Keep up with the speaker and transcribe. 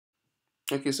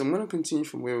Okay, so I'm going to continue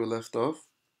from where we left off.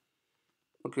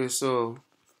 Okay, so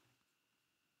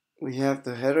we have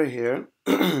the header here.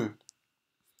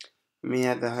 We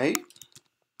have the height.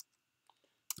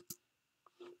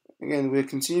 Again, we'll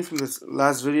continue from this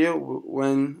last video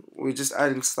when we're just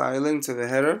adding styling to the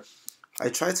header. I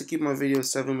tried to keep my video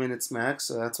 7 minutes max,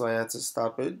 so that's why I had to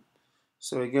stop it.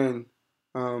 So again,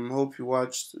 hope you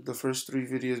watched the first 3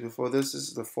 videos before this. This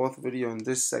is the 4th video in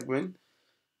this segment,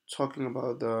 talking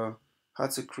about how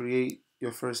to create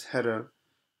your first header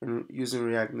using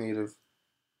React Native.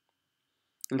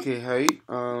 Okay, height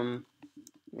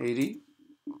 80.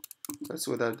 That's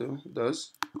what that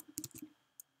does.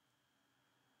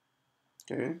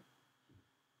 Okay,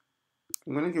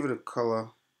 I'm gonna give it a color.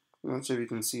 I'm not sure if you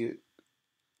can see it.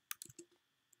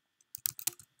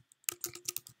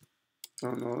 I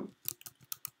don't know.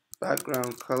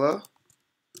 Background color.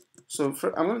 So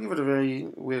I'm gonna give it a very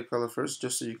weird color first,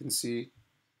 just so you can see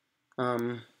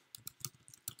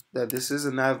that this is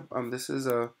a nav. This is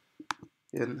a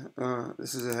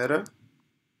header.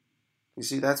 You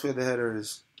see, that's where the header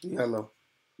is, yellow.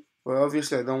 Well,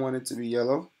 obviously, I don't want it to be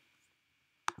yellow.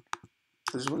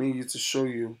 I just want you to show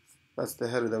you that's the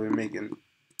header that we're making.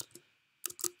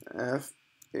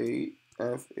 F8,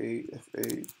 F8,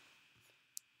 F8.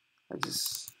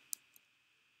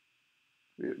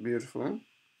 Beautiful.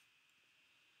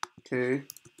 Okay.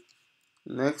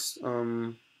 Next,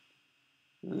 align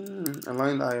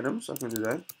the items. So I can do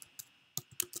that.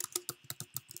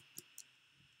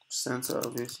 Center,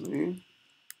 obviously.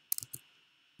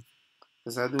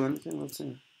 Does that do anything? Let's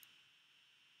see.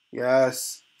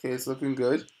 Yes. Okay, it's looking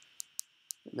good.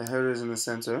 The header is in the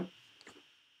center.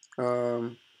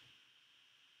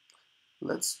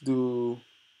 Let's do.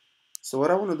 So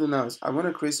what I want to do now is I want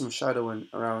to create some shadowing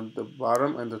around the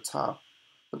bottom and the top.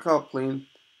 Look how plain.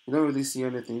 You don't really see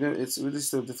anything. It's really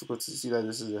still difficult to see that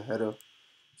this is a header.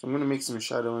 So I'm going to make some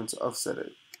shadowing to offset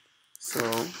it. So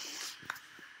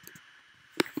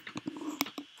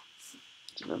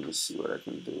let me see what I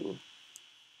can do.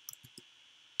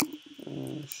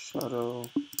 Shadow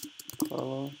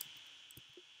color.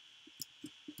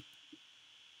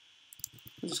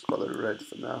 I'll just call it red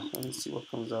for now. Let me see what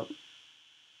comes up.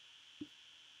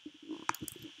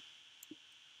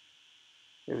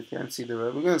 Okay, we can't see the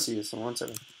red. We're gonna see it. So 1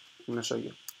 second. I'm gonna show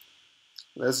you.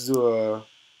 Let's do a.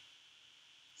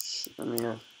 Let me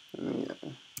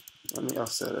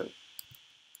offset it.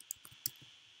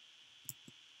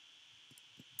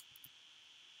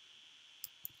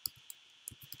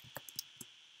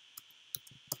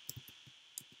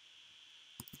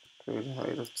 Create a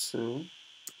height of 2,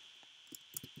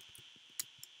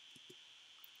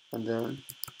 and then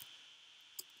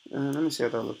let me see how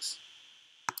that looks.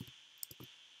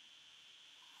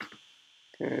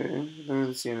 Okay, don't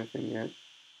really see anything yet.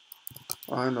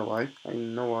 Oh, I know why. I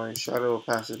know why. Shadow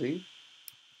opacity.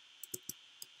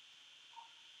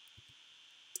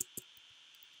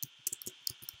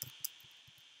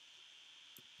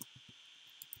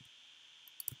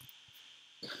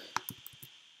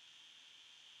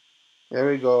 There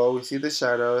we go. We see the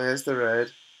shadow. Here's the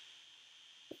red.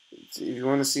 If you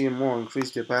want to see it more,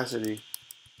 increase the opacity.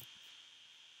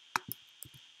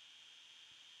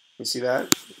 You see that?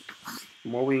 The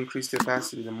more we increase the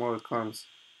opacity, the more it comes.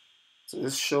 So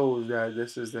this shows that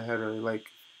this is the header. Like,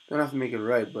 don't have to make it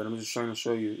red, but I'm just trying to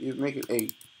show you. You make it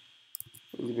 8.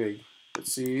 Really big.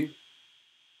 Let's see.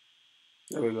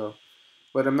 There we go.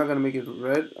 But I'm not gonna make it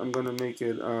red. I'm gonna make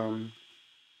it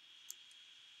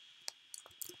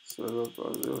so 0,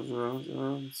 0,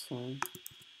 0. It's fine.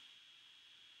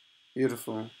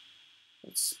 Beautiful.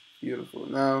 That's beautiful.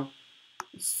 Now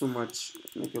it's too much.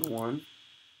 Make it 1.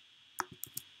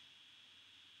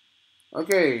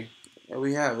 Okay. There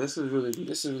we have. This is really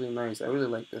nice. I really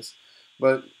like this,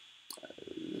 but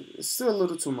it's still a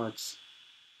little too much.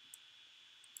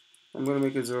 I'm gonna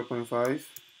make it 0.5.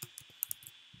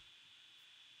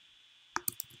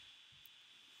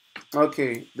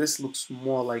 Okay, this looks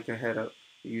more like a header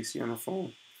you see on a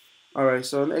phone. Alright,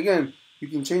 so again, you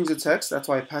can change the text. That's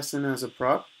why I passed in as a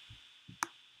prop.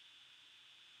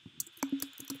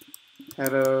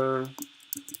 Header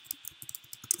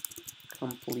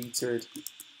completed.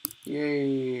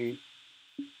 Yay.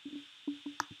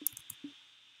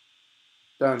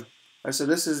 Done. Alright, so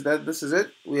this is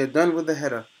it. We are done with the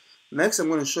header. Next, I'm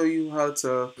going to show you how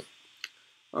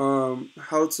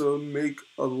to make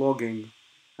a logging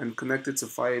and connect it to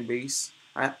Firebase.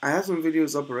 I have some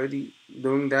videos up already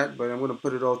doing that, but I'm going to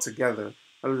put it all together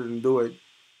rather than do it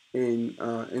in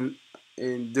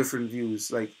different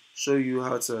views. Like show you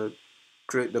how to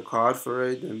create the card for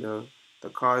it and the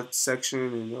card section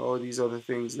and all these other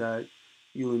things that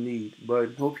you will need.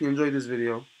 But hope you enjoyed this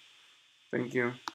video. Thank you.